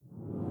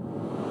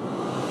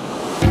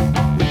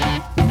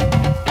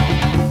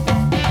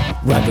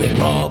Rambling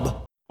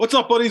Rob. What's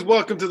up, buddies?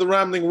 Welcome to the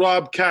Rambling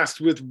Rob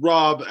cast with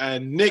Rob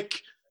and Nick.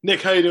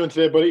 Nick, how you doing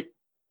today, buddy?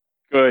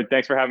 Good.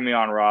 Thanks for having me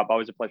on, Rob.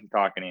 Always a pleasure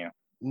talking to you.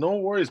 No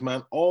worries,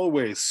 man.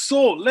 Always.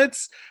 So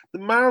the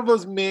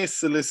Marvel's May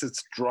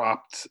solicits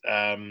dropped.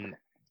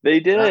 They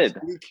did. Last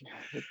week,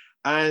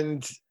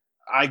 and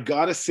I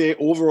gotta say,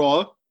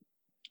 overall,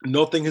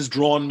 nothing has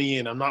drawn me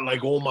in. I'm not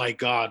like, oh my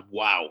god,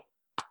 wow.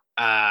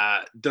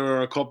 There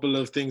are a couple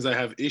of things I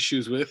have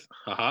issues with.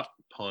 Haha,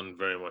 pun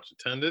very much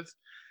intended.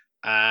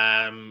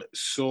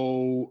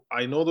 So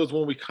I know there's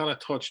one we kind of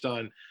touched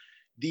on.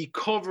 The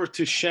cover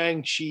to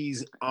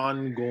Shang-Chi's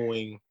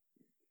ongoing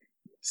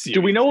series.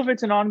 Do we know if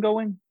it's an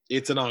ongoing?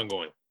 It's an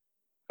ongoing.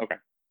 Okay.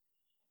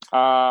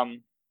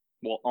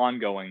 Well,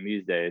 ongoing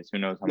these days. Who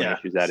knows how many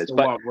issues that is? So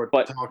but we're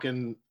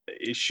talking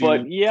issues.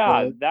 But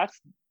yeah, that's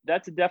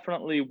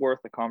definitely worth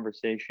a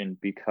conversation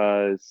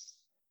because,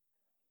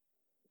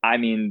 I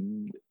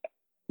mean,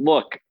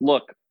 look.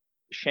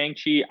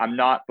 Shang-Chi,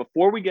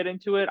 before we get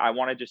into it, I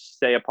want to just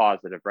say a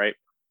positive, right?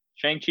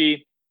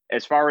 Shang-Chi,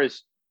 as far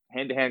as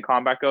hand-to-hand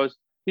combat goes,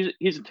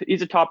 he's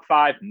a top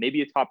 5,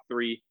 maybe a top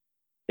 3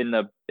 in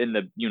the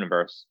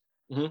universe.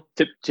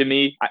 Mm-hmm. To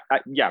me,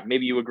 yeah,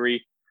 maybe you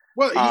agree.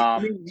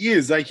 Well, he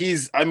is like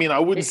I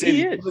wouldn't say the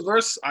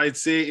universe. I'd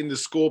say in the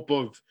scope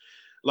of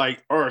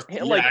like Earth,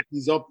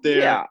 he's up there.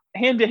 Yeah,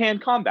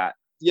 hand-to-hand combat.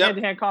 Yeah,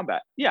 hand-to-hand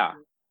combat. Yeah,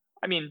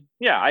 I mean,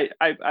 yeah,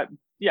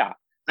 yeah.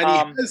 And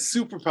he has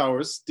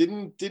superpowers.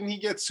 Didn't he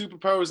get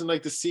superpowers in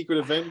like the Secret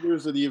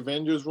Avengers or the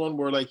Avengers run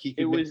where like he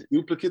could make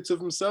duplicates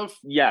of himself?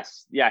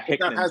 Yes, yeah,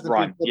 Hickman's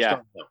run. Yeah.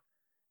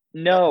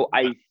 No,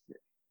 I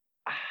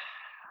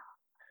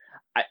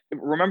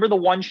remember the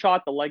one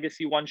shot, the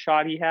legacy one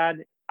shot he had.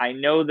 I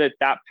know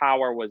that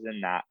power was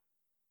in that.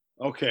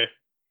 Okay.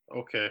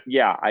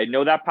 Yeah, I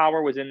know that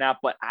power was in that,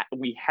 but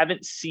we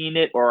haven't seen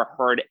it or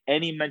heard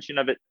any mention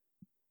of it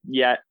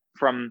yet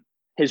from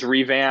his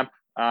revamp.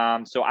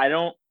 So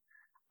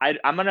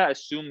I'm going to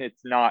assume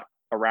it's not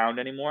around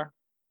anymore.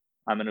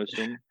 I'm going to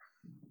assume.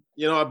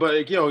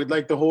 But,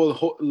 like the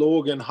whole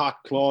Logan hot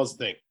claws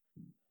thing,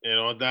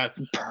 that.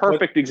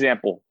 Perfect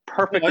example.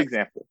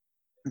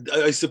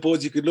 I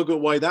suppose you could look at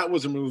why that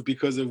was removed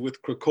because of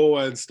with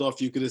Krakoa and stuff,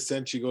 you could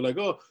essentially go like,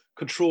 oh,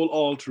 Control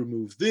Alt,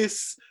 remove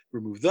this,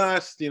 remove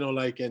that,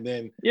 and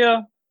then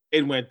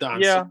it went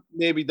down. Yeah. So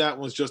maybe that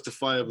was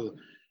justifiable.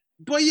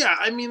 But yeah,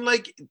 I mean,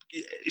 like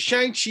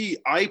Shang-Chi,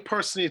 I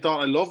personally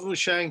thought I loved when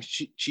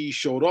Shang-Chi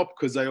showed up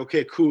because like,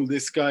 okay, cool,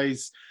 this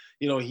guy's,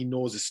 he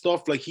knows his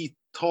stuff. Like he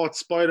taught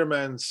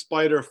Spider-Man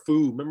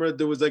Spider-Fu. Remember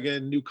there was like a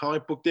new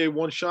comic book day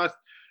one shot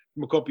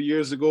from a couple of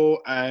years ago.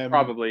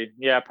 Probably.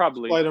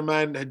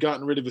 Spider-Man had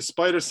gotten rid of his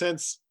spider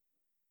sense,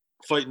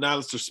 fighting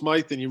Alistair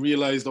Smythe, and he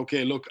realized,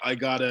 okay, look, I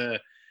gotta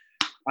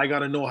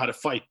know how to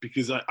fight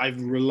because I've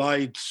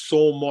relied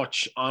so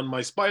much on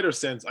my spider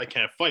sense. I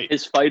can't fight.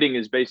 His fighting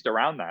is based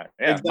around that.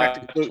 Yeah,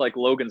 exactly. Much like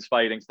Logan's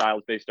fighting style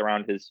is based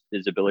around his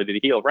ability to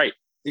heal. Right.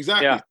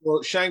 Exactly. Yeah.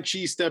 Well,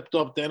 Shang-Chi stepped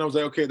up. Then I was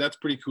like, okay, that's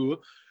pretty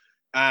cool.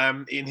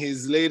 In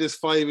his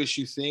latest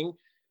 5-issue thing,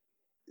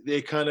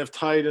 they kind of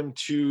tied him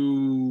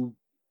to.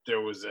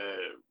 There was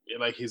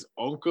his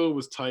uncle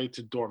was tied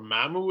to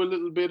Dormammu a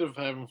little bit of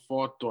having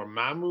fought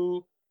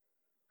Dormammu.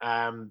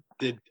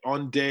 The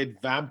undead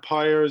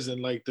vampires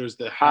and like there's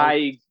the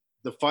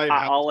five.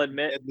 I'll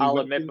admit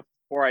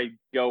before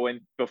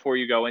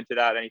you go into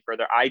that any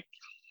further, I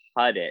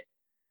cut it.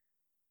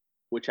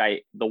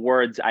 I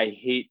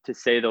hate to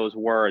say those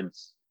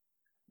words,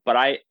 but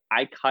I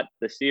cut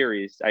the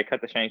series. I cut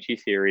the Shang-Chi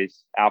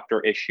series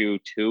after issue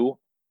 2,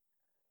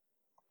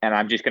 and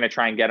I'm just gonna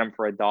try and get them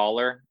for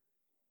 $1.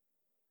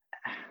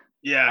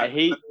 Yeah, I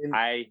hate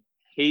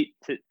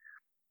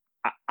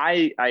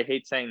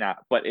saying that,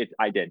 but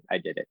I did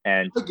it.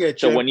 And so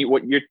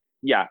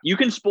you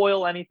can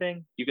spoil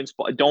anything. You can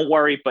spoil. Don't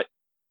worry, but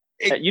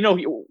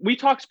we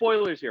talk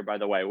spoilers here, by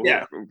the way.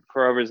 Yeah. For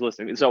whoever's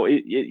listening. So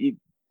it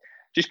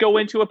just go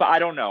into it, but I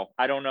don't know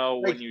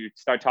when you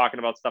start talking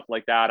about stuff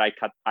like that. I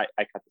cut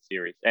the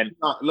series, and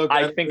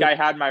I think I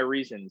had my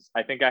reasons.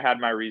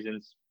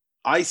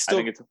 I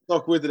still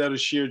stuck with it out of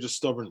sheer just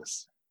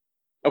stubbornness.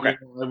 Okay.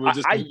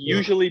 I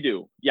usually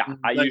do. Yeah,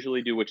 I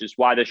usually do, which is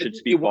why this should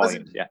speak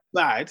volumes. Yeah.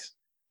 Bad.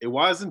 It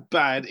wasn't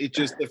bad. It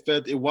just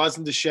felt it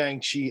wasn't the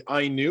Shang-Chi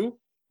I knew,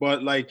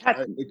 but like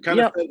it kind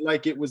of felt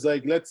like it was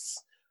like,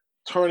 let's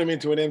turn him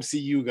into an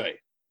MCU guy.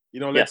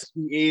 Let's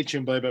age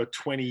him by about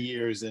 20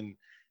 years and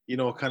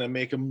kind of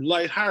make him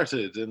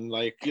lighthearted and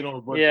like, but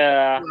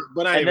anyway,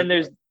 and then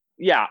there's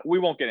we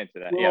won't get into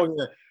that.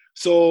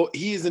 So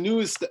he is the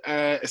newest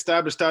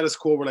established status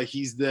quo where like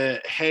he's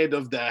the head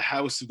of the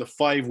house of the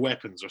 5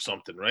 weapons or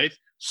something, right?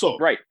 So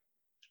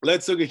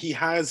let's look at he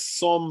has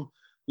some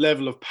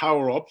level of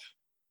power up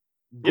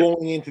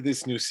going into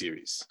this new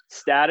series.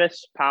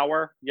 Status,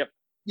 power,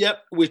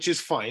 Yep, which is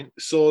fine.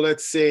 So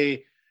let's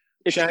say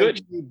it's good.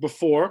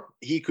 Before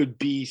he could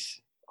beat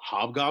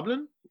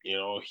Hobgoblin,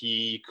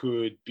 he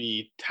could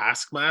beat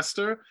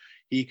Taskmaster,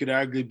 he could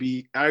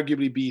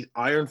arguably beat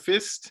Iron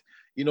Fist,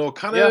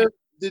 kind of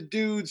the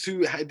dudes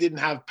who didn't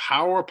have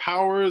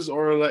powers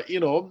or like,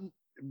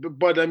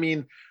 but I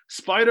mean,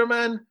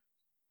 Spider-Man,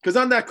 because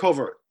on that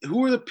cover,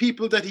 who are the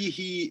people that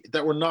he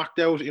that were knocked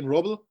out in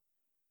rubble?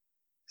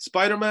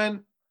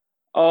 Spider-Man,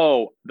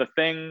 Oh, the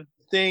Thing,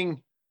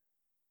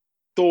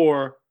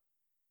 Thor,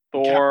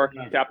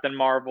 Captain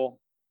Marvel.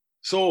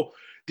 So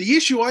the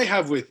issue I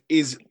have with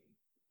is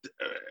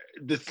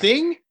the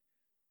Thing,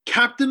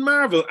 Captain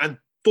Marvel, and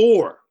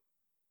Thor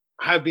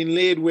have been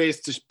laid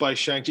waste by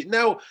Shang-Chi.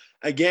 Now,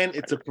 again,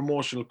 it's a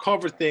promotional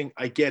cover thing.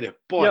 I get it.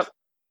 But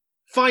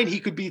fine, he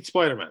could beat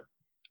Spider-Man.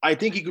 I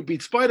think he could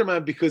beat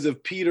Spider-Man because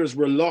of Peter's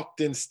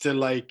reluctance to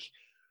like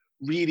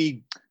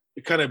really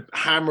kind of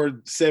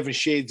hammer 7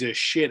 shades of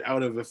shit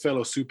out of a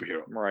fellow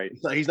superhero. Right.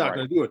 He's not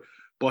going to do it.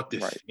 But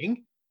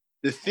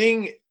the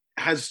thing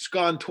has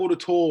gone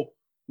toe-to-toe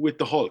with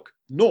the Hulk.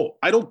 No,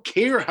 I don't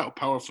care how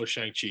powerful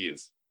Shang-Chi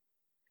is.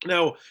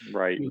 Now,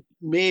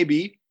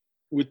 maybe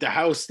with the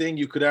house thing,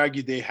 you could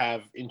argue they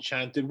have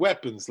enchanted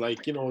weapons,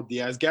 like the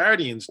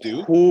Asgardians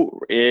do. Who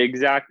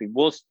exactly?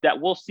 We'll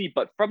see.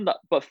 But from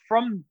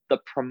the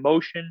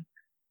promotion,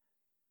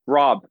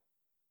 Rob,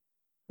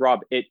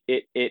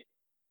 it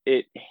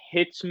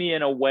hits me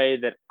in a way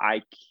that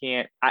I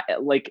can't.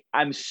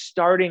 I'm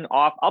starting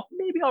off.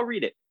 Maybe I'll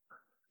read it.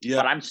 Yeah.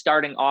 But I'm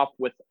starting off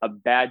with a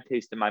bad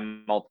taste in my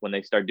mouth when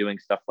they start doing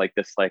stuff like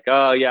this. Like,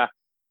 oh yeah,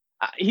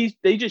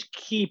 they just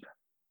keep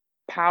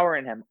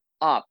powering him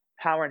up.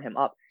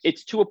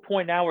 It's to a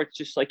point now where it's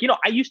just like,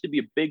 I used to be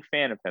a big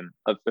fan of him,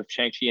 of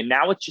Shang-Chi, and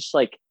now it's just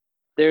like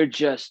they're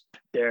doing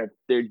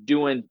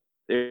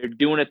it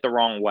the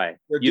wrong way.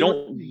 You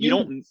don't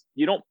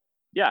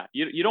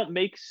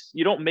make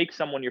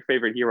someone your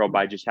favorite hero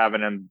by just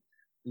having him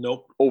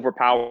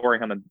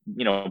overpowering him and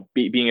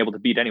being able to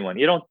beat anyone.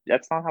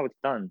 That's not how it's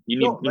done.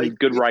 You need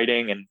good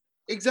writing. And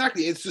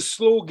exactly, it's a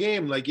slow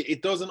game. Like,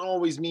 it doesn't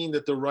always mean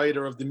that the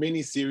writer of the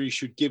miniseries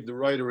should give the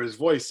writer his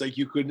voice. Like,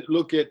 you could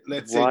look at,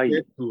 let's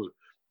say,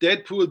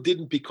 Deadpool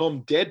didn't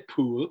become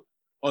Deadpool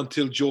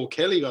until Joe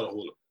Kelly got a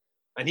hold of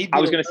it. And I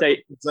was going to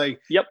say, it's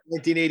like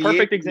 1988.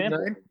 Perfect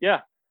example.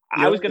 Yeah.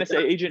 I was going to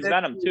say Agent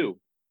Venom too.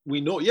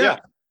 We know,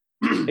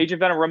 Agent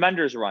Venom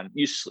Remender's run.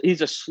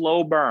 He's a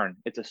slow burn.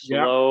 It's a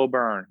slow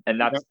burn, and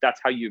that's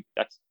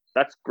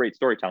great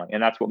storytelling,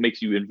 and that's what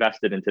makes you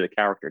invested into the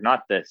character,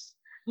 not this.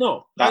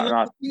 No,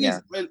 I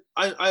can't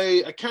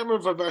remember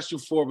if I've asked you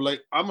before, but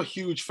like, I'm a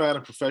huge fan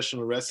of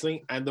professional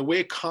wrestling, and the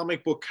way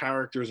comic book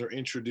characters are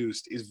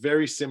introduced is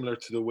very similar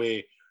to the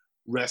way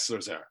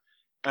wrestlers are.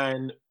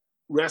 And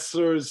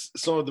wrestlers,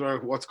 some of them are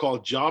what's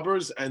called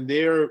jobbers, and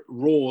their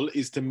role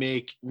is to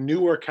make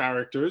newer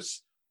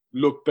characters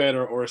look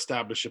better or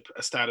establish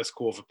a status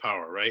quo of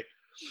power, right?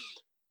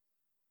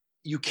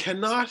 You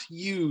cannot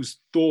use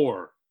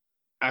Thor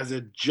as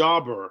a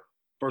jobber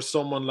for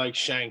someone like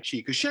Shang-Chi,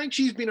 because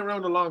Shang-Chi's been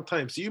around a long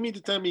time. So you mean to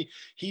tell me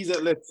he's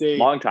at, let's say,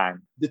 long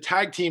time, the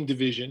tag team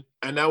division,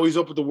 and now he's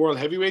up at the world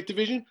heavyweight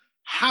division?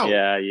 How?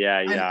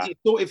 Yeah.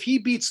 So if he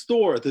beats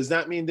Thor, does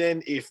that mean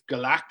then if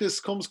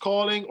Galactus comes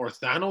calling or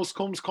Thanos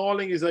comes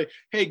calling, he's like,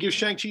 hey, give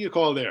Shang-Chi a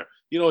call there?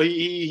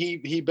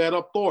 He bet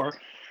up Thor.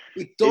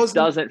 It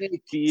doesn't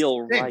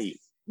feel sense. Right.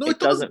 No, it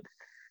doesn't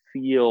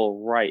feel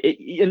right.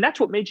 And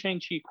that's what made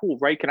Shang-Chi cool,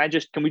 right? Can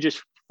we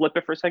just flip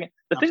it for a second?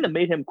 The thing that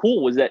made him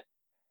cool was that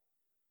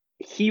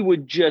he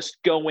would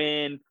just go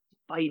in,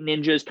 fight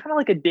ninjas, kind of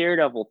like a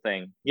Daredevil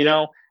thing,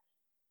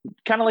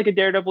 kind of like a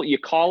Daredevil. You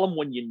call him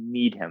when you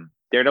need him.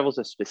 Daredevil's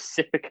a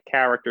specific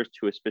character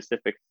to a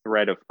specific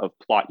thread of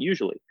plot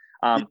usually.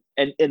 And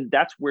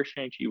that's where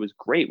Shang-Chi was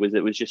great, was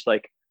it was just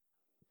like,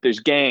 there's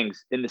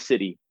gangs in the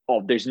city.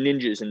 Oh, there's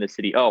ninjas in the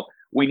city. Oh,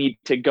 we need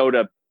to go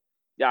to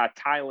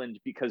Thailand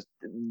because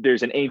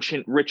there's an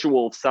ancient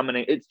ritual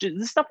summoning. It's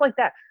just stuff like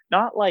that.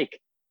 Not like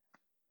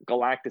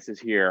Galactus is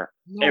here.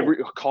 No.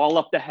 Call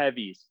up the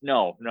heavies.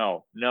 No.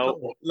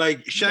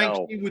 Like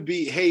Shang-Chi would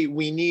be, hey,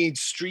 we need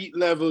street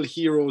level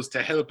heroes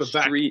to help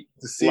evacuate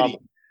the city.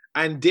 Level.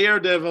 And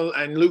Daredevil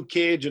and Luke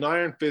Cage and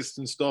Iron Fist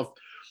and stuff,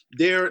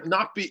 they're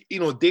not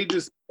they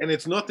just, and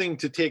it's nothing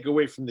to take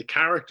away from the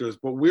characters,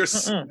 but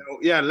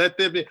let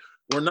them be.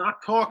 We're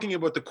not talking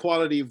about the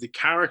quality of the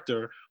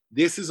character.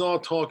 This is all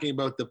talking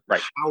about the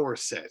power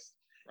set.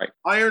 Right.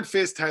 Iron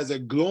Fist has a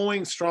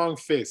glowing, strong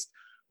fist.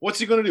 What's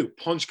he going to do?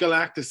 Punch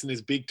Galactus in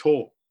his big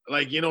toe.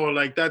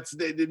 That's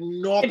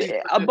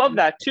nothing. Above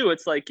that, too,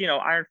 it's like,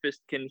 Iron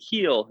Fist can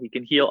heal. He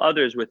can heal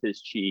others with his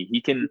chi.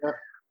 He can,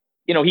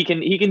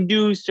 he can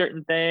do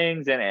certain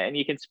things and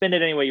you can spin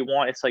it any way you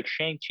want. It's like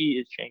Shang-Chi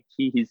is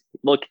Shang-Chi. He's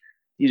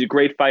a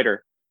great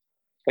fighter.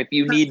 If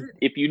you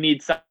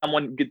need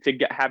someone to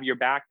have your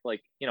back,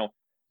 like,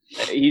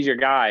 he's your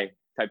guy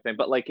type thing.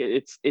 But like,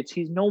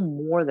 he's no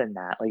more than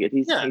that. Like,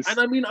 and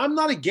I mean, I'm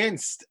not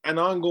against an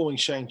ongoing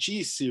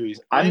Shang-Chi series.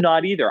 I'm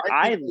not either.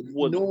 I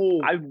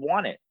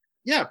want it.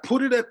 Yeah,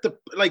 put it at the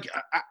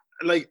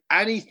like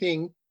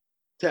anything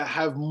to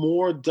have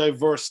more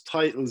diverse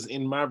titles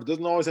in Marvel. It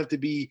doesn't always have to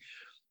be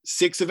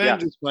 6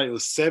 Avengers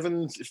titles,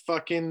 7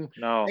 fucking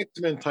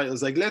X-Men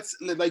titles. Like,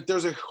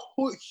 there's a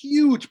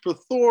huge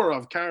plethora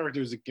of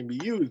characters that can be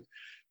used.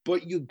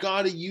 but you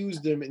got to use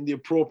them in the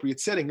appropriate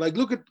setting. Like,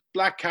 look at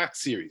Black Cat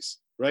series,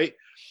 right?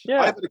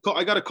 Yeah.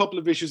 I got a couple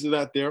of issues of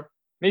that there.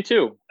 Me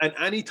too. And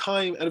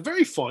anytime, and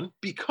very fun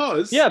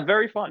because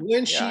very fun.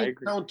 when Yeah, she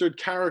encountered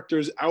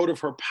characters out of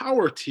her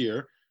power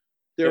tier,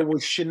 there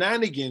was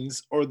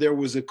shenanigans or there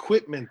was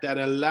equipment that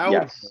allowed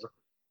her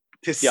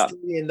to stay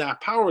in that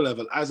power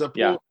level, as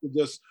opposed to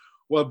just,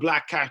 well,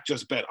 Black Cat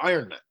just bet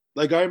Iron Man.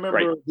 Like, I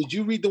remember, did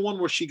you read the one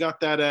where she got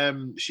that,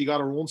 she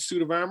got her own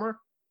suit of armor?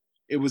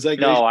 It was like,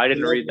 no, I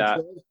didn't read that.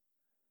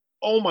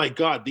 Oh my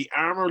God, the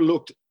armor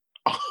looked,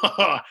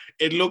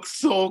 it looked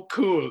so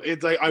cool.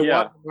 It's like, I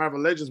watched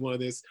Marvel Legends one of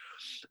this,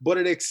 but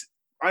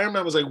Iron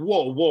Man was like,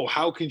 whoa,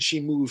 how can she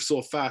move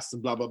so fast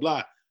and blah, blah,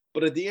 blah.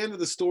 But at the end of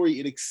the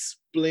story, it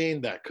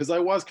explained that, because I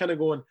was kind of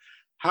going,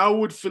 how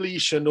would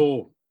Felicia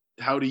know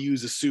how to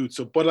use a suit?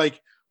 So, but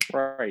like,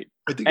 I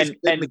think it's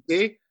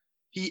McKay.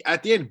 He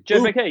at the end,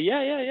 Jeff McKay,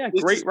 yeah,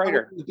 great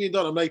writer. Being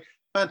done. I'm like,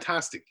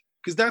 fantastic,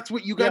 because that's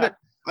what you got to.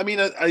 I mean,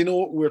 I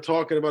know we're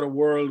talking about a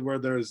world where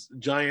there's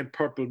giant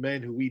purple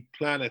men who eat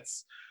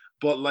planets,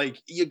 but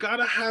like, you got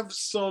to have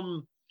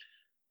some.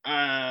 You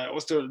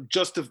have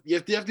to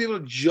be able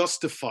to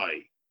justify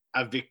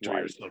a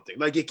victory or something.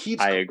 Like, it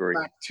keeps coming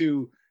back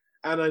to.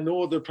 And I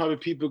know there probably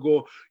people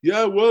go,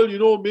 yeah, well,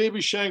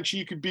 maybe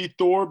Shang-Chi could beat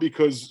Thor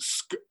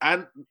because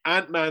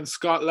Ant-Man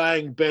Scott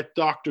Lang bet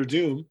Doctor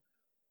Doom.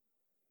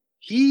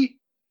 He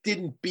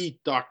didn't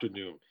beat Doctor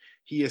Doom.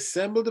 He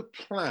assembled a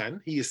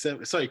plan.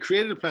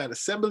 Created a plan,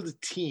 assembled a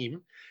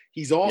team.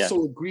 He's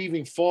also a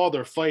grieving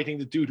father fighting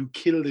the dude who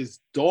killed his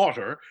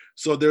daughter.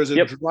 So there's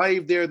a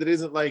drive there that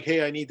isn't like,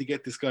 hey, I need to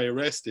get this guy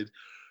arrested.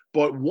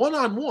 But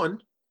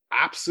one-on-one,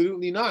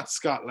 absolutely not.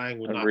 Scott Lang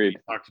would not beat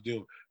Doctor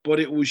Doom. But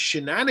it was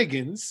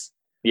shenanigans,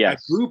 a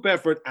group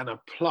effort, and a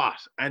plot,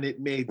 and it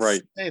made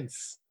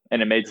sense.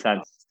 And it made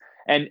sense.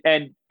 And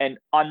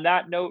on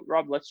that note,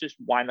 Rob, let's just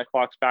wind the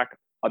clocks back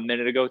a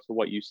minute ago to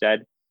what you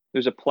said.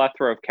 There's a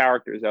plethora of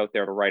characters out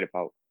there to write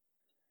about.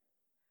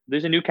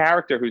 There's a new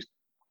character who's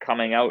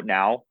coming out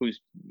now, who's,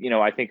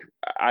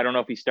 I don't know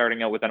if he's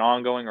starting out with an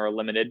ongoing or a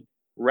limited,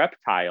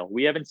 Reptile.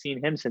 We haven't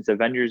seen him since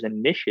Avengers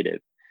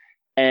Initiative.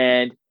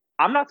 And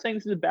I'm not saying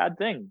this is a bad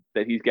thing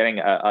that he's getting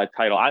a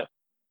title.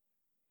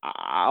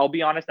 I'll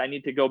be honest, I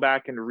need to go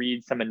back and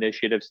read some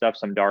Initiative stuff,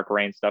 some Dark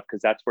Reign stuff, because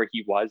that's where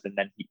he was. And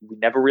then we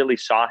never really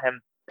saw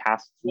him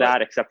past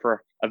that, except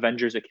for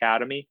Avengers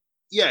Academy.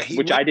 Yeah.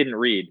 I didn't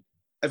read.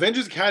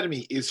 Avengers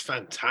Academy is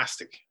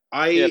fantastic.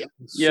 That's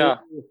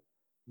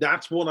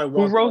one I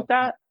want. Who wrote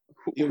that?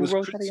 Who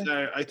wrote that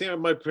again? I think I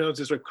might pronounce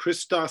this right.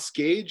 Christos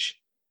Gage.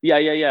 Yeah.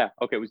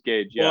 Okay, it was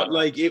Gage. Yeah. But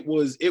like, it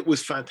was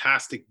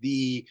fantastic.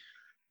 They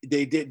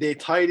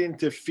tied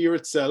into Fear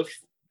itself.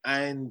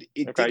 And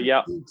it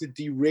didn't seem to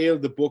derail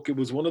the book. It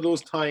was one of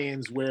those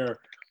tie-ins where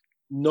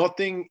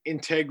nothing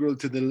integral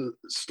to the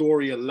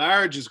story at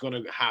large is going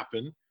to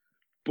happen,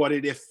 but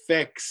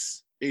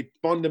it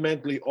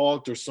fundamentally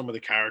alters some of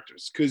the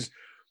characters, because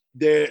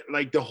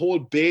the whole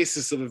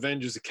basis of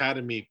Avengers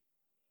Academy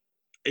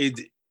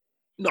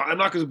I'm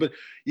not going to, but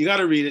you got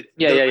to read it.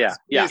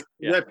 Yeah.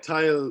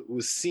 Reptile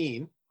was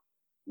seen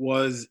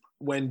was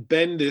when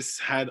Bendis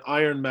had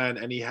Iron Man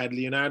and he had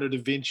Leonardo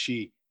da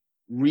Vinci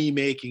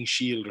remaking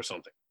S.H.I.E.L.D. or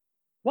something.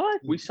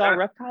 What? We saw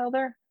Reptile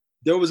there?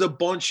 There was a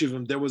bunch of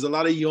them. There was a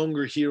lot of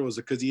younger heroes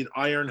because he had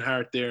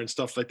Ironheart there and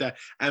stuff like that.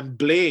 And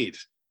Blade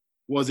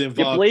was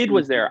involved. Yeah, Blade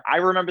was there. I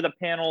remember the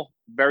panel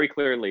very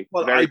clearly.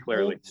 Well, very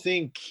clearly.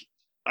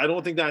 I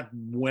don't think that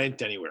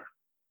went anywhere.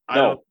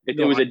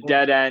 It was a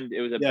dead end.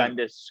 It was a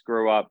Bendis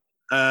screw up.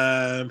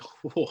 I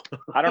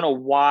don't know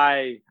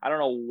why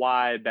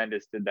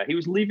Bendis did that. He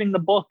was leaving the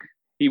book.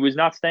 He was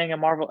not staying at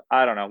Marvel.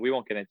 I don't know. We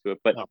won't get into it,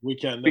 but we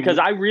can, because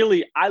I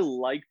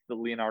liked the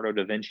Leonardo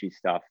da Vinci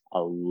stuff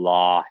a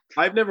lot.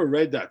 I've never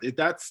read that.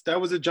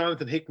 That was a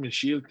Jonathan Hickman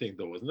S.H.I.E.L.D. thing,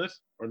 though, wasn't it?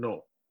 Or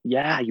no?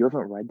 Yeah, you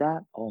haven't read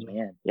that? Oh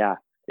man, yeah.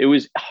 It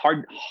was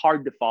hard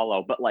to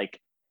follow, but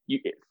like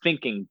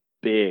thinking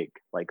big,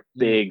 like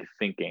big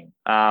thinking.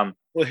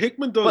 Well,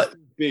 Hickman does think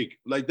big,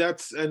 like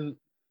that's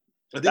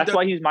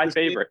why he's my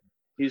favorite.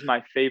 He's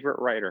my favorite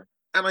writer.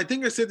 And I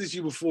think I said this to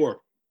you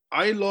before.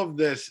 I love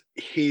that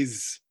he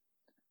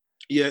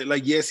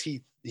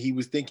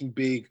was thinking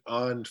big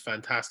on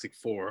Fantastic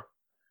Four.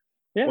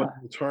 Yeah. But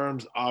in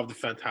terms of the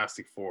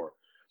Fantastic Four.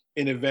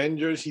 In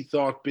Avengers, he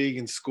thought big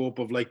in scope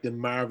of like the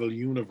Marvel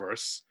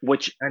universe.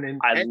 Which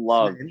I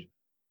love.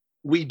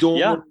 We don't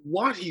know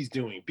what he's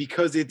doing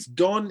because it's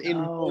done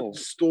in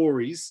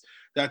stories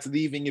that's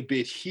leaving a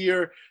bit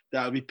here,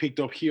 that'll be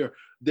picked up here.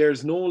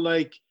 There's no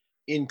like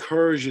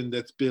incursion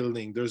that's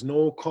building. There's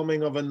no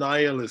coming of a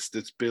nihilist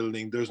that's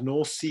building. There's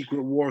no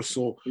secret war.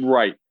 So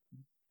right.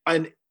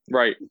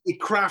 It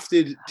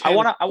crafted. I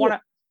want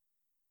to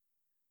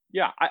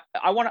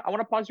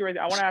pause you right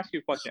there. I want to ask you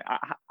a question.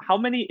 How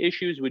many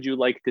issues would you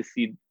like to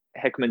see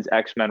Hickman's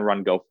X-Men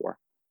run go for?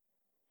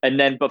 And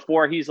then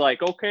before he's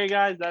like, okay,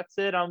 guys, that's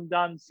it. I'm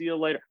done. See you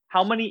later.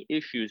 How many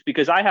issues?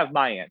 Because I have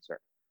my answer.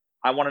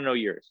 I want to know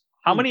yours.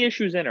 How many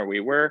issues in are we?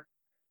 We're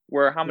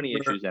how many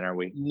issues in are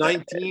we?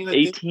 19, I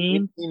think.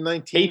 18? 18,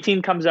 19.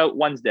 18 comes out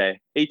Wednesday.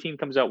 18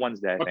 comes out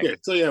Wednesday, I think. Okay,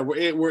 so yeah,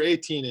 we're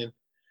 18 in.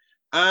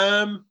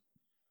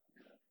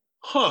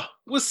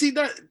 Well, see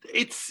that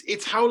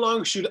it's how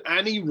long should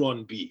any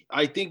run be?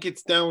 I think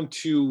it's down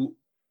to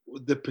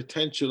the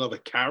potential of a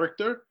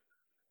character.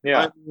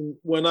 Yeah.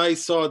 When I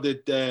saw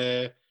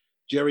that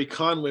Jerry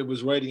Conway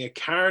was writing a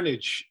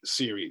Carnage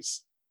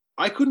series,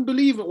 I couldn't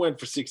believe it went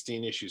for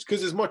 16 issues.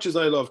 Because as much as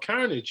I love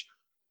Carnage,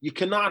 you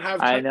cannot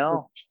have. I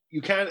know.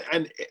 You can't,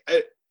 and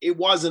it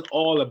wasn't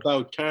all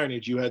about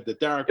Carnage. You had the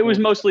dark. It was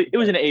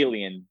an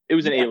alien. It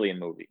was an alien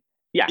movie.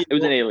 Yeah, it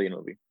was an alien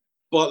movie.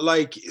 But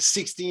like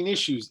 16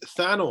 issues,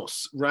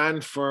 Thanos ran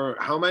for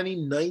how many?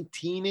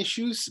 19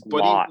 issues.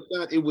 But even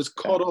that, it was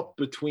caught up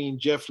between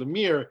Jeff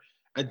Lemire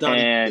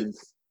and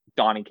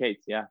Donny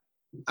Cates. Yeah.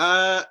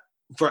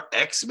 For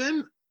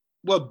X-Men,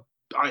 well,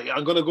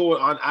 I'm gonna go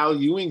on Al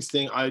Ewing's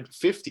thing. I had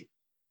 50.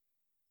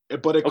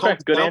 But it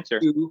comes good down answer.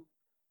 to,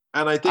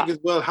 and I think as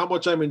well how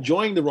much I'm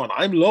enjoying the run.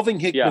 I'm loving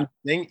Hickman's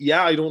thing.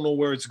 Yeah, I don't know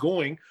where it's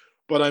going,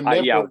 but I'm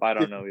never I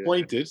don't know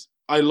disappointed.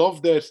 I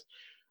love that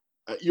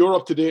you're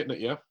up to date in it,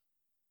 yeah.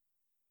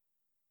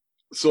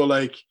 So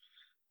like,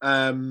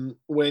 when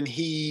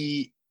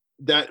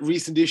that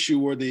recent issue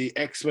where the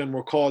X-Men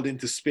were called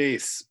into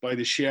space by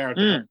the Shi'ar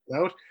to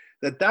help out,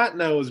 that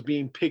now is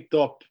being picked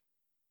up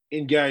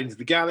in Guardians of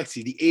the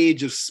Galaxy, the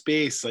Age of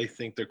Space, I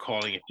think they're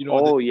calling it. You know?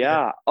 Oh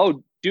yeah.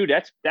 Oh, dude,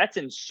 that's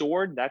in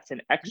Sword. That's in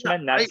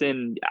X-Men. That's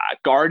in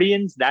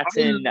Guardians. That's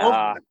in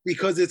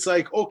because it's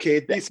like,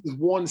 okay, this is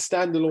one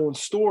standalone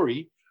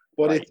story,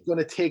 but it's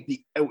gonna take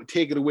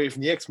it away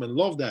from the X-Men.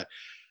 Love that.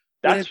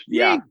 That's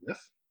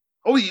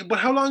Oh, but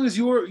how long is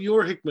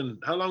your Hickman?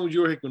 How long would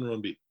your Hickman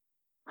run be?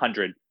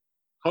 100.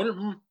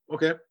 100.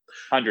 Okay.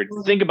 100.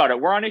 Think about it.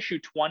 We're on issue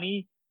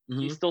 20.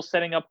 He's still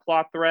setting up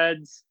plot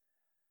threads.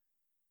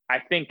 I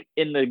think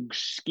in the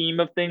scheme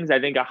of things,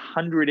 I think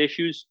 100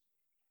 issues.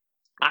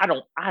 I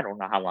don't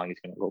know how long he's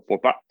going to go for,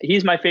 but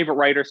he's my favorite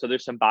writer, so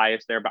there's some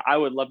bias there. But I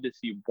would love to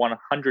see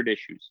 100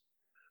 issues.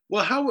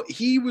 Well, how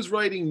he was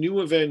writing New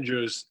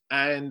Avengers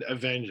and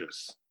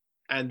Avengers,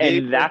 and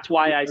that's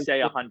why I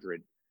say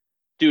 100.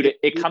 Dude,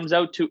 it comes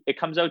out to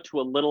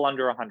a little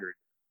under 100.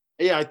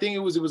 Yeah, I think it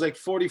was like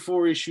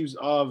 44 issues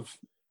of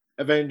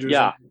Avengers.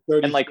 Yeah,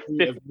 and like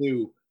 50 of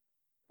New.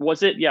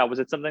 Was it? Yeah, was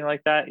it something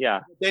like that? Yeah.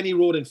 Then he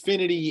wrote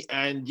Infinity,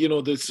 and you know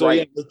I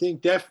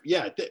think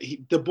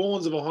the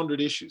bones of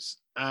 100 issues.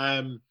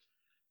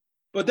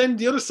 But then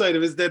the other side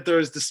of it is that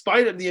there's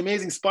the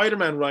Amazing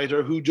Spider-Man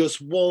writer who just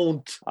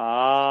won't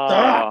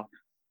stop.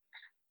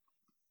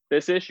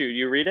 This issue,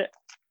 you read it?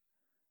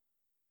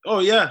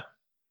 Oh yeah.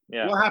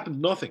 Yeah. What happened?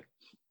 Nothing.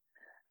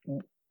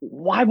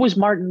 Why was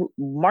Martin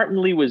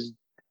Lee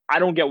I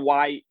don't get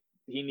why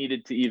he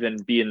needed to even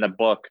be in the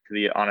book, to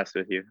be honest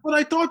with you. But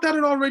I thought that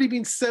had already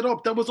been set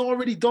up. That was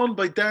already done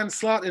by Dan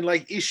Slott in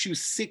like issue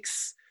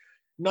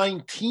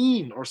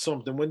 619 or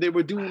something, when they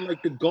were doing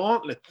like the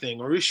Gauntlet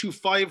thing, or issue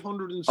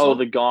 500 and something. Oh,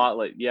 the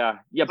Gauntlet. Yeah.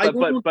 Yeah, but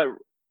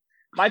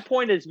my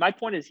point is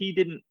he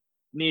didn't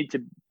need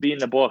to be in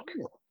the book,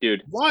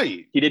 dude.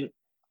 Why? He didn't.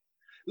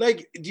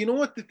 Like, do you know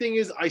what the thing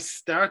is? I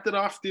started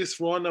off this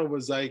run, I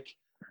was like,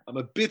 I'm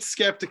a bit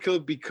skeptical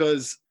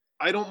because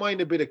I don't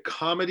mind a bit of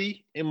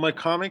comedy in my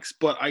comics,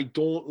 but I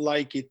don't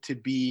like it to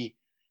be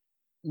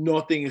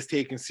nothing is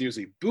taken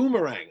seriously.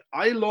 Boomerang,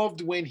 I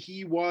loved when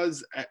he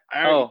was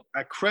a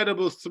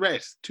credible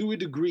threat to a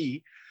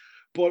degree,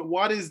 but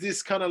what is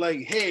this kind of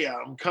like, hey,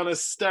 I'm kind of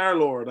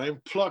Star-Lord,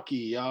 I'm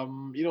plucky,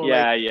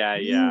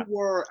 you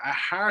were a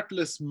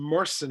heartless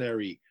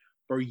mercenary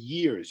for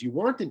years. You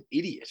weren't an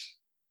idiot.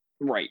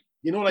 Right.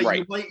 You know,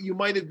 like you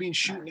might have been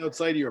shooting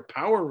outside of your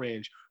power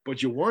range,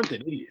 but you weren't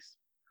an idiot.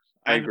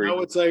 I agree. Now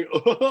it's like,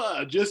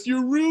 just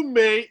your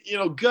roommate,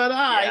 gut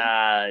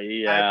eye.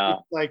 Yeah. And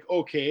it's like,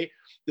 okay,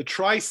 the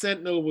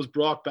Tri-Sentinel was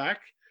brought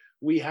back.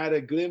 We had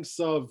a glimpse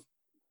of,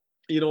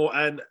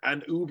 an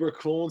Uber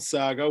Clone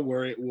Saga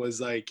where it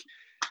was like,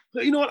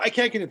 you know what? I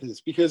can't get into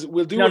this because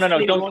we'll do a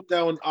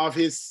rundown of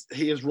his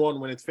run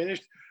when it's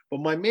finished. But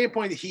my main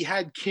point, he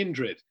had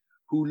Kindred,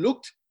 who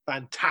looked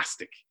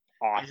fantastic.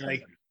 Awesome.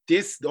 Like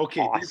this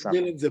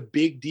villain's a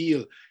big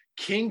deal.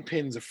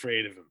 Kingpin's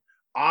afraid of him.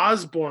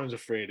 Osborn's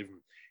afraid of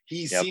him.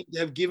 He seemed to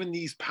have given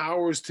these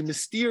powers to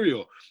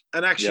Mysterio.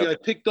 And actually, I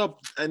picked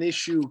up an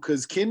issue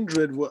because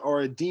Kindred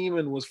or a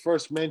demon was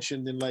first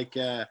mentioned in like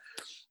the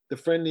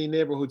Friendly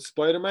Neighborhood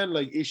Spider-Man,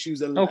 like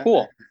issues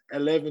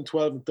 11,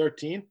 12, and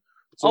 13.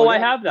 So I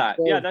have that.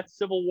 Yeah, that's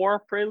Civil War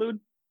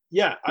Prelude.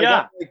 Yeah, I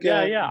have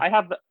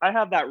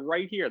that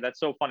right here. That's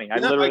so funny. I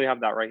literally have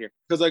that right here.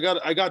 Because I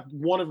got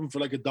one of them for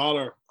like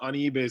 $1 on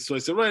eBay. So I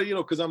said,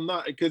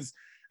 because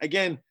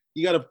again,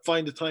 you got to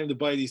find the time to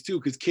buy these too,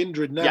 because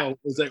Kindred now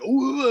is like,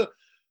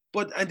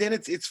 and then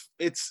it's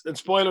and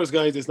spoilers,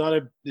 guys. It's not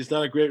a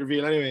great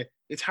reveal anyway.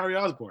 It's Harry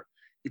Osborn.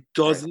 It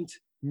doesn't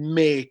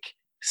make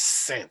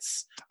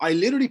sense. I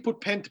literally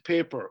put pen to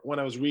paper when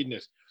I was reading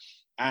it,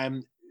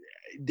 and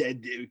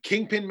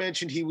Kingpin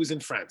mentioned he was in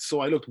France. So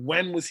I looked,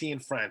 when was he in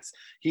France?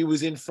 He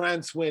was in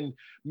France when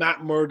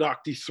Matt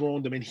Murdock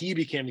dethroned him and he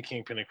became the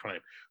Kingpin of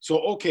crime. So,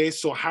 okay,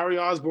 so Harry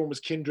Osborn was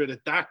Kindred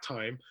at that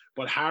time,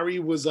 but Harry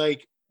was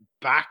like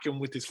back and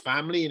with his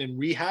family and in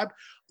rehab.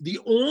 The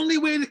only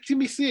way that can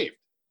be saved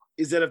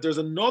is that if there's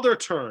another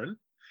turn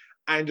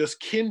and just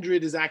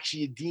Kindred is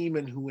actually a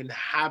demon who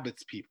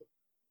inhabits people,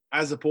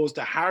 as opposed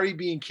to Harry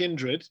being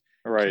Kindred,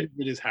 right.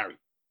 Kindred is Harry.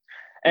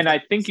 And I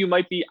think you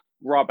might be,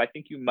 Rob, I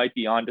think you might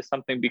be onto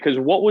something, because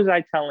what was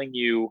I telling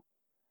you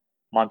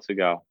months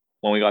ago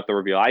when we got the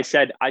reveal? I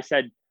said,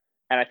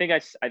 and I think I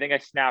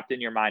snapped in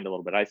your mind a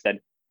little bit. I said,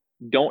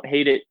 don't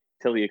hate it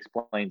till he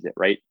explains it,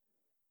 right?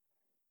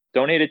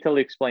 Don't hate it till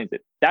he explains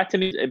it. That to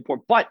me is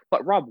important.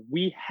 But Rob,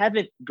 we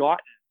haven't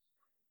gotten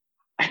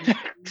an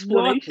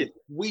explanation.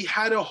 We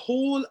had a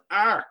whole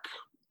arc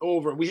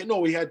over. We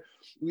had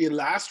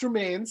Last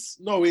Remains.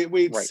 No, we had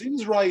Right.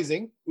 Sins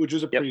Rising, which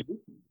was a preview.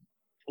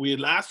 We had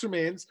Last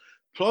Remains,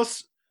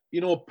 plus,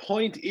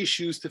 point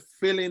issues to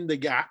fill in the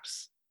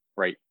gaps.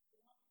 Right.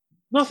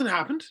 Nothing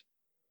happened.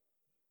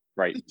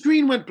 Right. The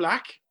screen went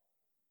black.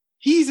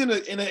 He's in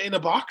a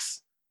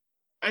box.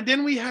 And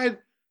then we had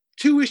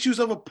 2 issues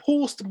of a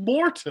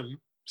post-mortem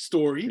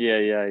story.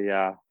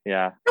 Yeah.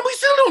 And we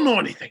still don't know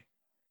anything.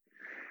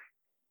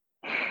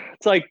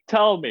 It's like,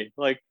 tell me.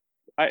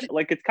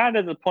 It's kind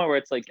of the point where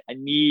it's like, I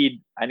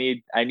need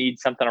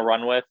something to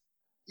run with.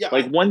 Yeah.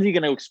 When's he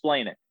going to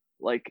explain it?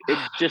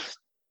 It's just,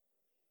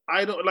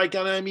 I don't like,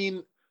 and I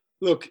mean,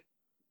 look,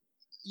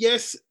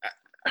 yes,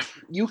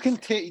 you can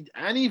take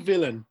any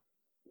villain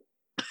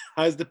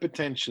has the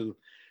potential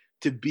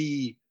to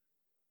be,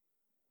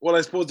 well,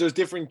 I suppose there's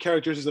different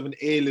characteristics of an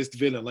A-list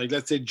villain. Like,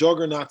 let's say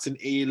Juggernaut's an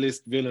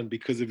A-list villain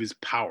because of his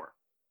power,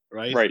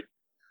 right? Right.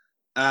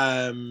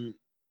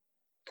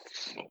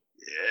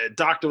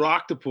 Dr.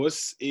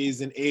 Octopus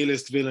is an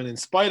A-list villain in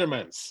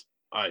Spider-Man's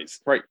eyes.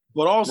 Right.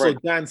 But also right.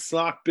 Dan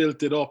Slott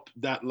built it up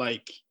that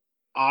like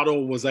Otto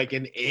was like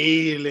an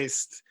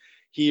A-list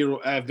hero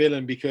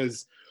villain,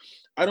 because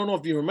I don't know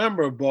if you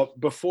remember, but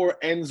before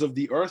Ends of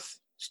the Earth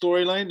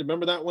storyline,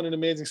 remember that one in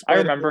Amazing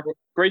Spider-Man? I remember.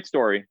 Great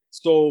story.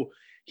 So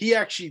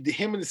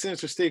him and the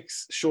Sinister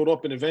Six showed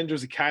up in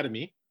Avengers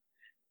Academy,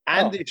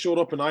 and they showed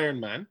up in Iron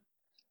Man,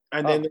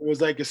 and then there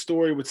was like a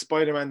story with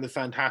Spider-Man and the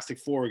Fantastic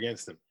Four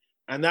against them.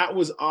 And that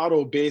was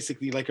Otto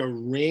basically like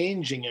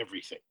arranging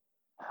everything.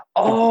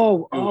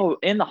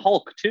 And the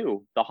Hulk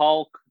too. The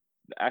Hulk,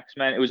 the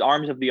X-Men. It was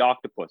Arms of the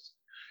Octopus.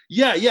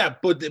 Yeah,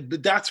 but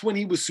that's when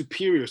he was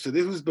superior. So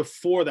this was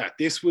before that.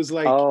 This was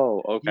like,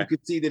 you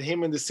could see that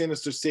him and the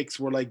Sinister Six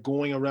were like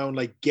going around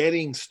like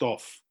getting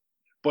stuff,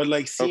 but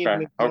like seeing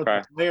him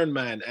Iron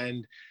Man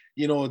and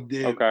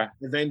the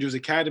Avengers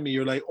Academy,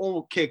 you're like,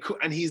 okay, cool.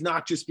 And he's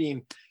not just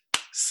being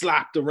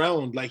slapped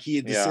around like he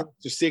had the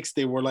Sinister Six.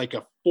 They were like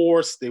a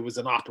force. There was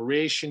an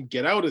operation.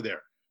 Get out of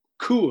there.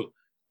 Cool.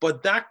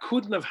 But that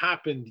couldn't have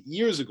happened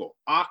years ago.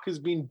 Ock has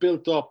been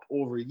built up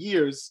over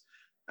years.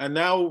 And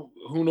now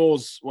who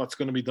knows what's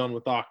going to be done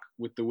with Ock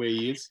with the way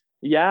he is.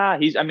 Yeah,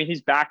 he's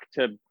back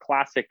to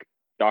classic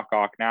Doc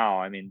Ock now.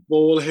 I mean,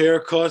 bowl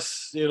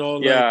haircuts,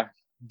 like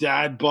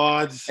dad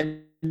bods.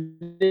 And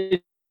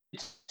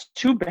it's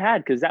too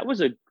bad because that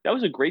was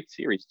a great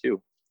series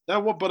too.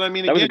 That was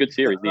a good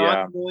series.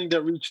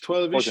 That reached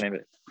 12 issues.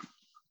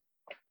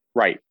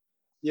 Right.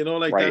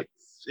 Right.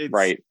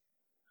 Right.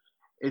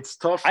 It's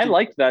tough. I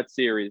liked that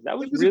series. That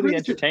was really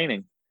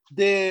entertaining.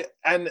 The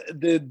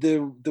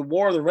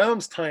War of the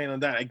Realms tie-in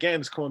on that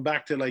again is coming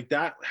back to like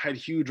that had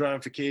huge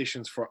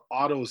ramifications for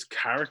Otto's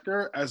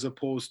character as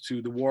opposed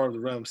to the War of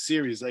the Realms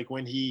series. Like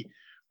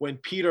when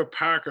Peter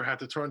Parker had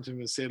to turn to him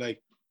and say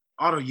like,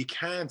 Otto, you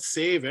can't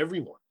save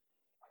everyone,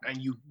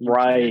 and you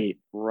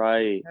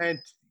can't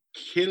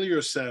kill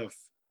yourself,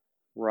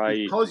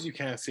 because you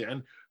can't save.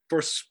 And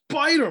for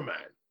Spider-Man,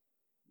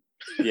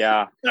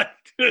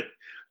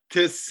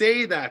 to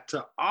say that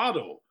to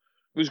Otto.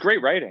 It was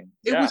great writing.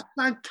 It was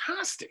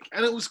fantastic.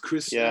 And it was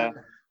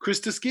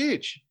Christus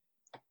Gage.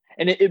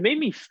 And it made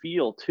me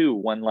feel too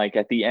when like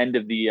at the end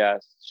of the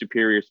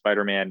Superior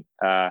Spider-Man,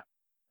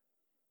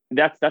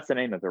 that's the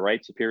name of it,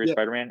 right? Superior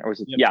Spider-Man? Or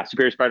was it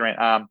Superior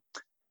Spider-Man.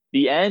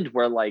 The end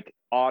where like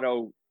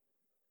Otto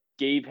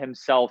gave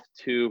himself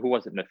to, who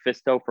was it,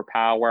 Mephisto for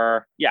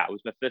power? Yeah, it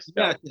was Mephisto.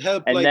 Yeah, to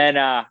help, and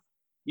then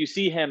you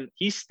see him,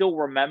 he still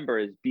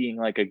remembers being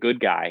like a good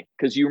guy.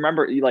 Because you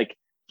remember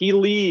he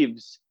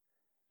leaves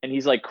and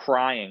he's like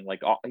crying,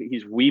 like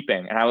he's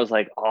weeping. And I was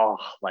like,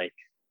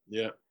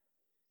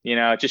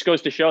 it just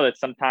goes to show that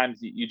sometimes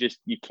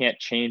you can't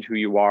change who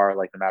you are,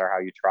 like no matter how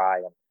you try.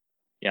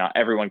 And,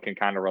 everyone can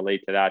kind of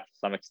relate to that to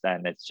some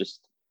extent. It's just,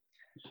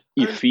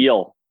 you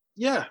feel.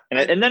 Yeah.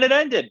 And then it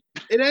ended.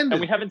 And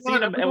we haven't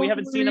seen him. And we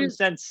haven't seen him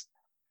since,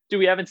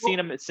 we haven't seen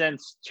him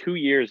since 2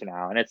 years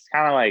now. And it's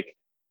kind of like,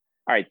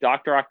 all right,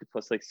 Dr.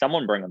 Octopus, like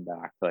someone bring him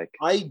back. Like,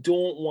 I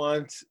don't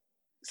want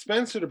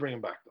Spencer to bring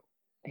him back though.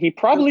 He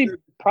probably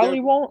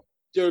won't.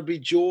 There'll be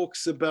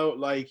jokes about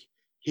like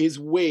his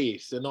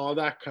weight and all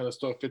that kind of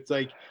stuff. It's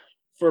like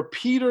for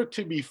Peter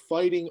to be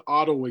fighting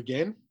Otto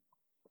again,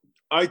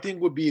 I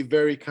think would be a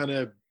very kind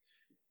of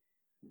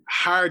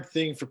hard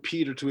thing for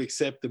Peter to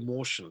accept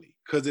emotionally,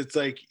 because it's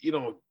like,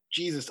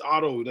 Jesus,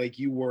 Otto, like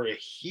you were a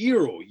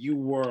hero, you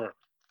were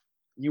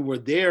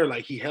there,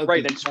 like he helped.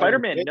 Right, and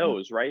Spider-Man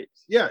knows, right?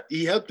 Yeah,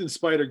 he helped in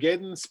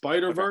Spider-Geddon,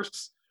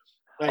 Spider-Verse.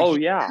 Okay. Like, oh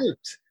yeah.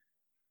 Helped.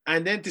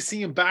 And then to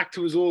see him back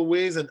to his old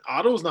ways, and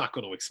Otto's not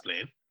going to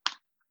explain.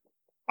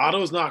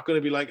 Otto's not going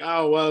to be like,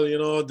 oh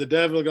well, the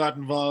devil got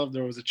involved.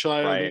 There was a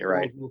child.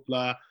 Right. Blah,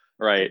 blah.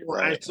 Right.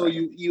 And so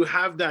you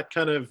have that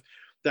kind of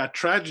that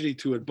tragedy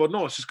to it, but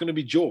no, it's just going to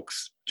be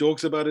jokes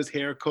about his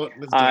haircut.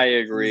 And his I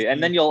agree,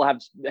 and then you'll have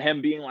him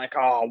being like,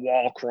 "Oh,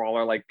 wall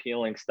crawler," like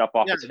peeling stuff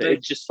off his face.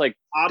 It's just like,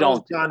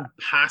 Otto's gone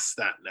past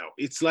that now.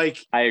 It's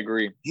like, I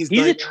agree. He's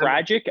a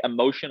tragic,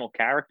 emotional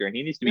character, and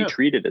he needs to be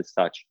treated as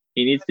such.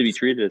 He needs to be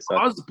treated as such.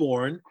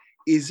 Osborn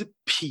is a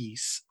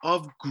piece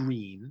of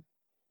green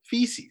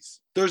feces.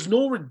 There's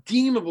no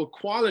redeemable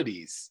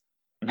qualities.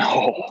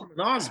 No, in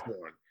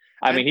Osborn.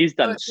 I mean, he's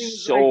done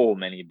so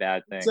many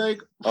bad things. It's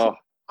like,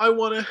 I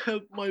want to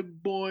help my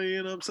boy,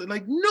 and I'm saying,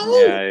 like, no,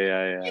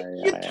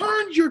 you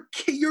turned your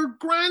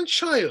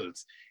grandchild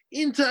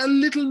into a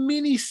little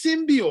mini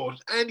symbiote,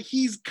 and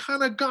he's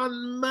kind of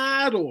gone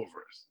mad over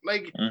it.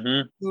 Like,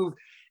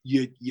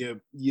 you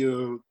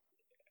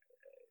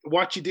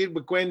what you did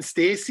with Gwen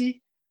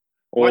Stacy.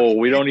 Oh,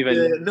 we don't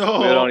even.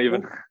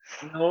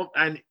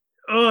 And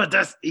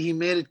he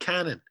made it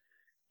canon.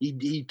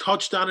 He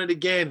touched on it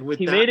again with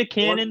he made it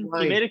canon.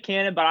 He made it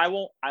canon, but I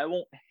won't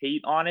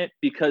hate on it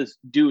because,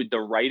 dude, the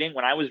writing,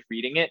 when I was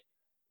reading it,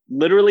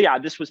 literally,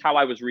 this was how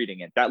I was reading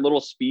it. That little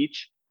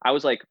speech, I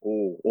was like,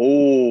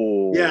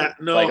 yeah,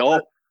 no, like,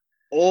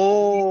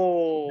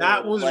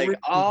 that was like,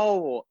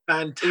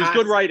 fantastic. It was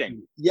good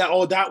writing.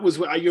 Yeah, that was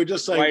what you're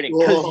just like, writing,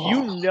 because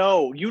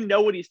you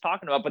know what he's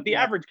talking about, but the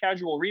average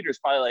casual reader is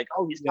probably like,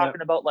 oh, he's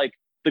talking about like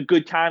the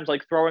good times,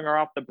 like throwing her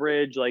off the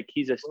bridge, like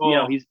he's a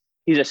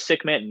he's a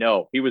sick man.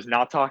 No, he was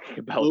not talking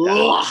about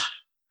that.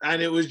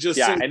 And it was just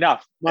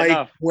enough.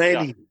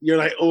 Gwenny, you're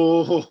like,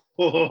 you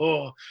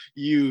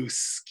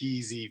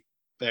skeezy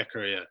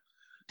Becker, yeah.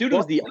 Dude, it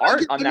was the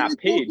art on that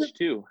page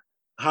too.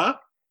 Huh?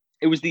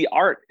 It was the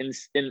art in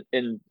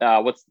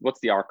what's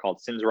the art called?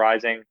 Sins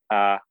Rising.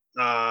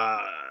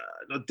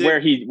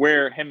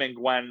 Where him and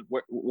Gwen.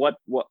 What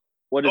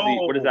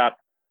is that?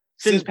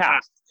 Sins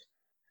Past.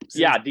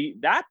 Yeah,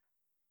 that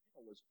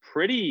was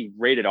pretty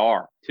rated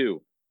R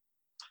too.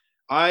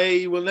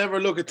 I will never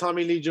look at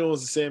Tommy Lee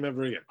Jones the same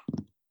ever again.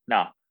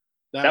 No,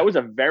 that was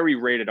a very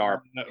rated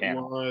R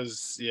panel. I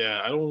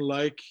don't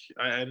like,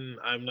 and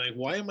I'm like,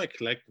 why am I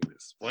collecting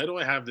this? Why do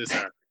I have this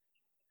art?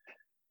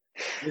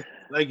 It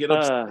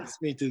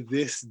upsets me to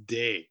this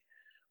day.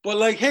 But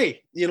like,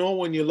 hey,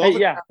 when you love a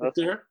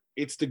character,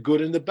 it's the good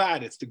and the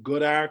bad. It's the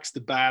good arcs,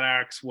 the bad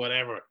arcs,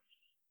 whatever.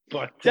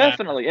 But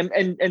definitely, and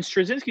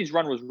Straczynski's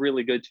run was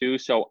really good too.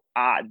 So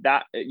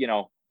that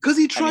because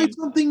he tried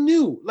something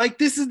new. Like,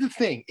 this is the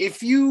thing.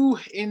 If you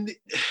in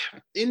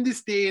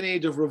this day and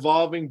age of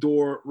revolving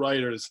door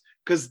writers,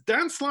 because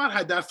Dan Slott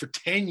had that for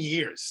 10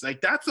 years. Like,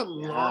 that's a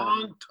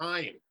long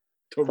time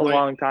to write. A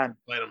long time.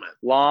 Spider-Man.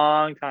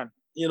 Long time.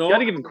 You got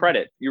to give him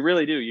credit. You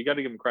really do. You got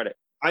to give him credit.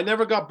 I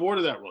never got bored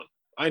of that run.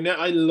 I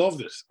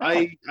loved it.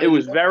 It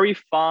was very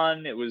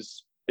fun. It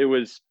was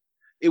heavy.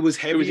 It was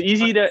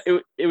easy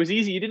it was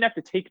easy. You didn't have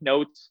to take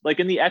notes. Like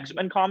in the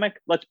X-Men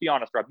comic, let's be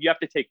honest, Rob, you have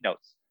to take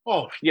notes.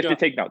 Oh, you have to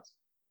take notes.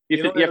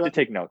 You have to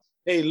take notes.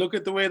 Hey, look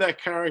at the way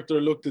that character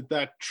looked at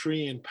that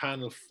tree in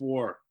panel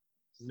 4.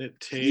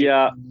 Notes.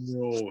 Yes.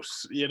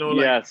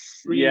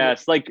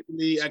 Like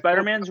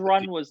Spider-Man's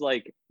run was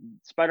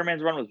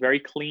very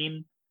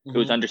clean. It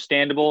was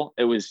understandable.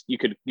 It was you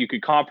could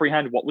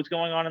comprehend what was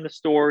going on in the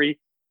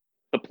story.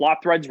 The plot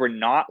threads were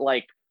not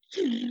like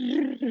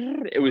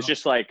it was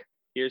just like,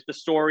 here's the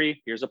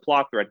story, here's a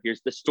plot thread,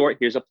 here's the story,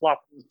 here's a plot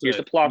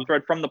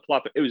thread from the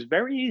plot. It was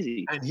very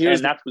easy. And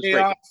that was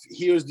great.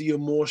 Here's the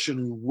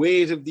emotional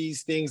weight of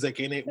these things. Like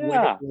in it, when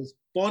it was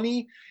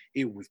funny,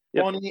 it was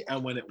funny,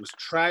 and when it was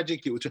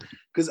tragic, it was,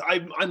 because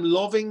I'm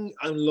loving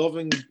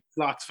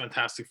Slott's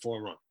Fantastic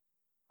Four run.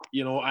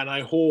 And I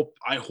hope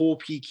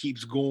he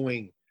keeps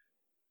going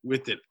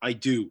with it. I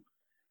do.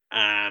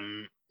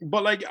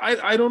 But like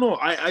I don't know.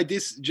 I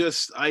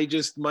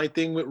my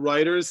thing with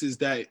writers is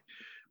that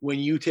when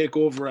you take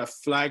over a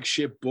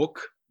flagship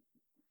book,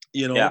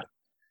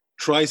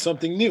 try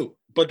something new.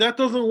 But that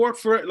doesn't work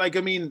for it. Like,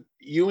 I mean,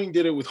 Ewing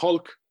did it with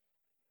Hulk.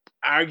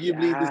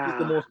 Arguably, this is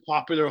the most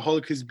popular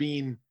Hulk has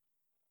been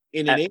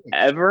in an age.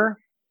 Ever.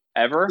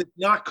 It's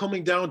not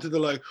coming down to the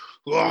like,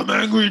 oh, I'm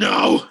angry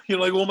now. You're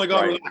like, oh my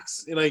God,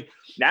 relax. You're like,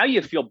 now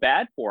you feel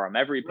bad for him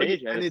every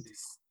page. And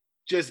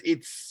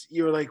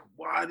you're like,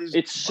 what is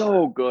it's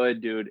so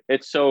good, dude.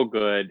 It's so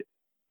good.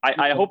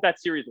 I hope that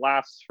series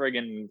lasts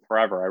friggin'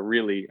 forever. I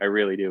really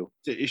do.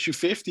 Issue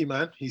 50,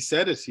 man. He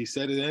said it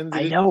ends.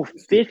 I know,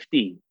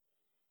 50.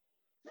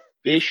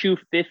 Issue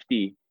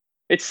 50.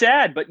 It's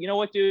sad, but you know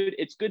what, dude?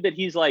 It's good that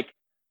he's like,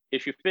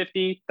 issue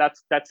 50,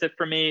 that's it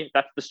for me.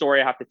 That's the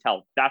story I have to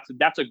tell.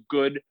 That's a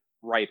good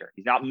writer.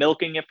 He's not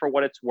milking it for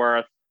what it's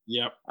worth.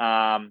 Yep.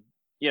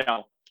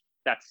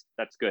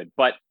 that's good.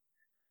 But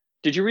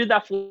did you read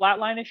that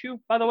Flatline issue,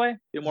 by the way?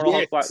 The Immortal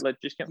Hulk Flatline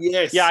just came.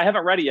 Yes. Yeah, I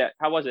haven't read it yet.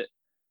 How was it?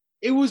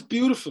 It was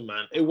beautiful,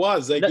 man. It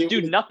was like,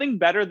 Dude, nothing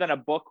better than a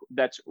book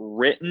that's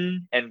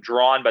written and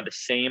drawn by the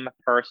same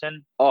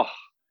person. Oh,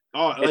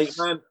 like,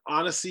 man,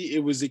 honestly,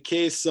 it was a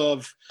case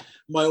of,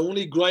 my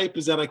only gripe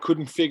is that I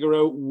couldn't figure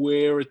out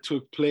where it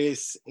took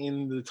place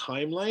in the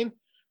timeline.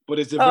 But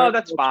it's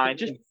that's fine.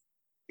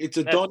 It's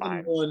a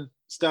done-in-one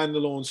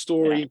standalone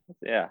story.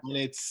 Yeah. And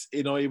it's,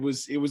 it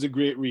was a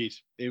great read.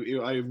 I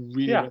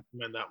really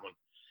recommend that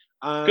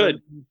one.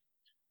 Good.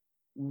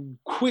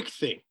 Quick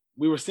thing.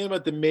 We were saying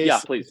about the May.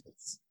 Yeah, please.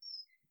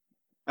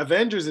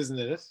 Avengers isn't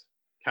in it.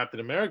 Captain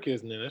America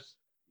isn't in it.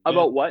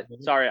 About what?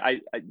 Sorry,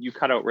 I you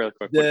cut out really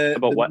quick.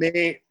 About what?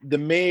 The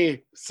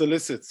May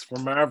solicits for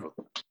Marvel.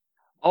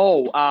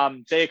 Oh,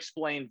 they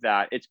explained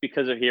that it's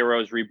because of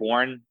Heroes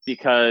Reborn,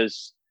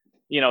 because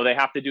they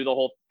have to do the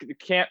whole.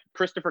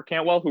 Christopher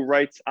Cantwell, who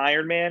writes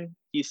Iron Man,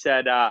 he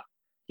said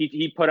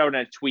he put out in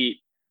a tweet,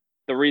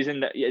 the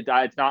reason that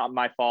it's not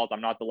my fault.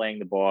 I'm not delaying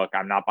the book.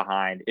 I'm not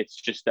behind. It's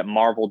just that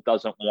Marvel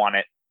doesn't want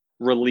it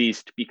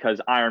released because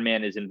Iron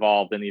Man is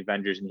involved in the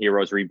Avengers and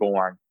Heroes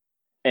Reborn.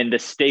 And the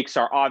stakes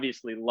are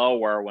obviously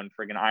lower when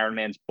friggin' Iron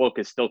Man's book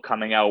is still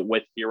coming out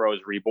with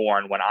Heroes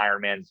Reborn, when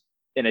Iron Man's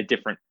in a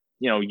different,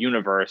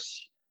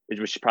 universe, which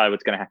is probably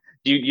what's going to happen.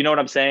 Do you know what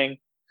I'm saying?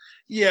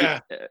 Yeah.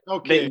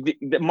 Okay.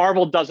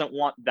 Marvel doesn't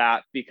want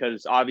that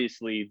because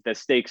obviously the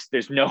stakes,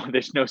 there's no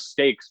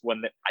stakes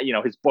when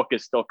his book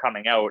is still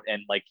coming out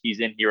and like he's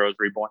in Heroes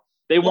Reborn.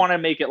 They want to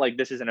make it like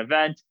this is an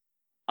event.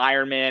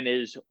 Iron Man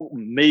is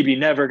maybe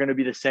never going to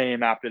be the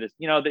same after this.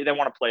 They want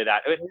to play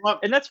that,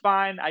 and that's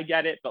fine. I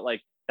get it, but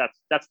like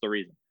that's the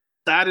reason.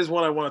 That is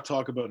what I want to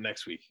talk about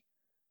next week.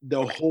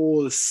 The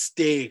whole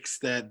stakes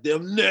that they'll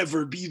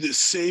never be the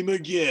same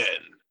again.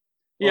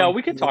 Yeah,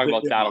 we could talk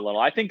about that a little.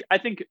 I think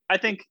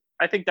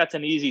that's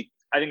an easy.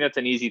 I think that's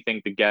an easy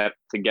thing to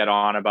get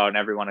on about, and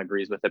everyone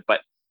agrees with it.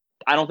 But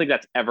I don't think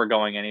that's ever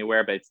going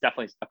anywhere. But it's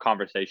definitely a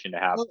conversation to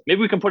have.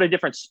 Maybe we can put a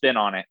different spin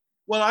on it.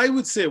 Well, I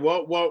would say,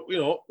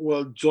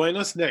 join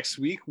us next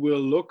week. We'll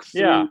look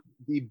through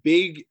the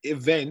big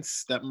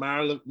events that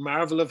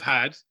Marvel have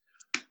had.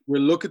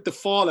 We'll look at the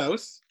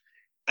fallout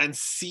and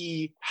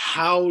see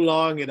how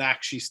long it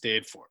actually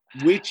stayed for.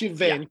 Which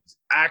event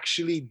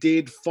actually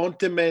did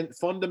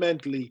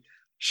fundamentally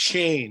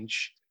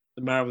change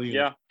the Marvel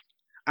universe.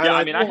 Yeah,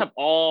 I have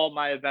all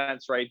my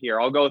events right here.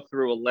 I'll go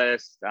through a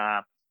list.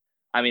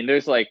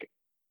 There's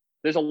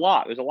a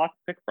lot. There's a lot to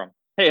pick from.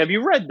 Hey, have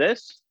you read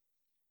this?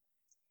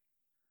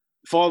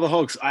 Fall of the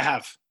Hulks, I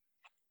have.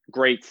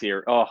 Great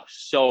series. Oh,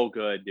 so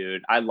good,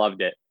 dude. I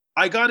loved it.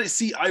 I got it.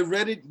 See, I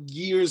read it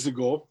years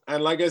ago.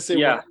 And like I said,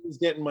 when I was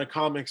getting my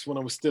comics when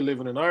I was still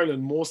living in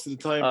Ireland, most of the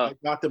time I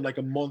got them like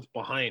a month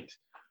behind.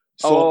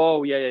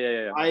 So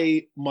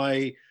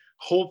my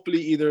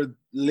hopefully either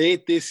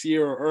late this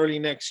year or early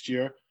next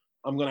year,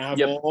 I'm going to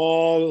have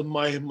all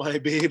my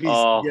babies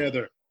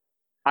together.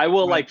 I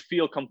will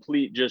feel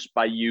complete just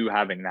by you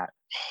having that.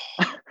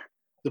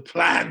 The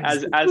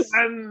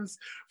plans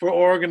for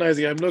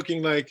organizing. I'm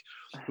looking like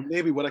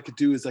maybe what I could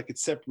do is I could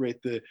separate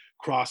the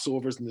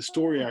crossovers and the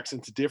story arcs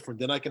into different.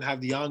 Then I can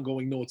have the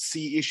ongoing notes,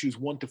 see issues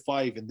 1 to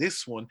 5 in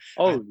this one.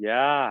 Oh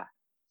yeah.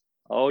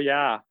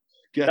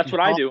 That's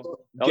what I do.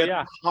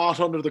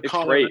 Hot under the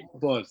collar.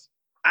 But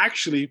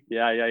actually,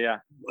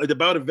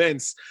 about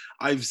events,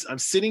 I'm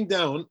sitting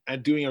down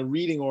and doing a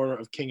reading order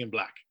of King in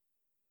Black.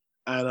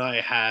 And I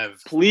have.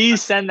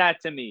 Please send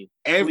that to me.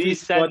 Please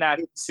send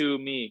that to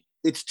me.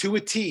 It's to a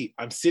T.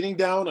 I'm sitting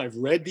down. I've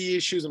read the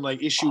issues. I'm like,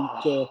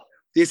 so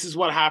this is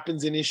what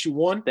happens in issue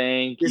 1.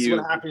 This is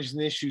what happens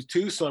in issue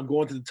 2. So I'm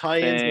going to the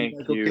tie-ins. And I'm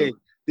like, okay,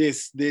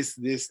 this. I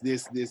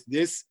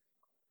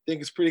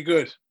think it's pretty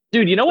good.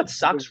 Dude, you know what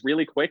sucks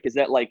really quick is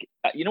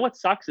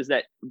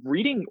that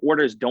reading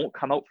orders don't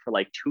come out for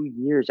like 2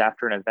 years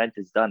after an event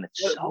is done.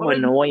 It's so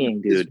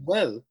annoying, dude.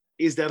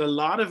 Is that a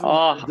lot of them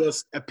are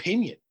just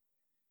opinion.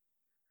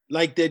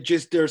 Like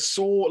they're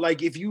so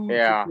like if you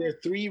there are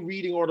 3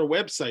 reading order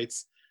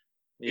websites,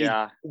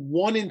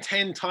 1 in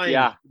 10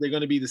 times they're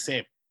going to be the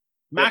same.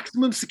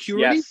 Maximum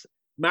security.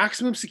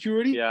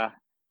 Yeah.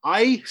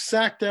 I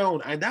sat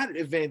down and that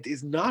event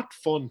is not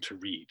fun to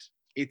read.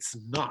 It's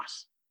not.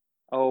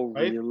 Oh,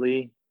 right?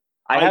 Really?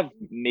 I have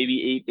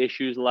maybe 8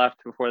 issues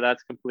left before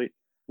that's complete.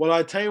 Well,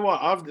 I tell you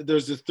what,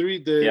 there's the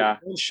 3,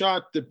 one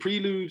shot, the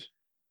prelude,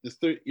 the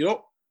 3.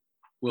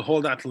 We'll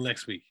hold that till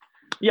next week.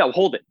 Yeah, we'll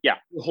hold it. Yeah.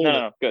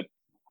 No, good.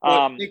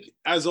 Nick,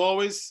 as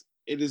always,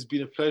 it has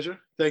been a pleasure.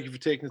 Thank you for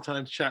taking the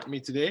time to chat with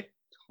me today.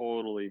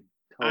 Totally.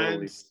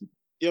 And,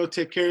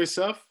 take care of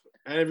yourself.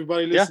 And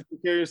everybody listen,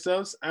 take care of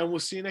yourselves. And we'll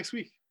see you next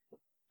week.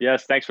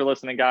 Yes, thanks for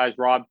listening, guys.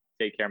 Rob,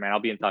 take care, man. I'll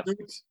be in touch.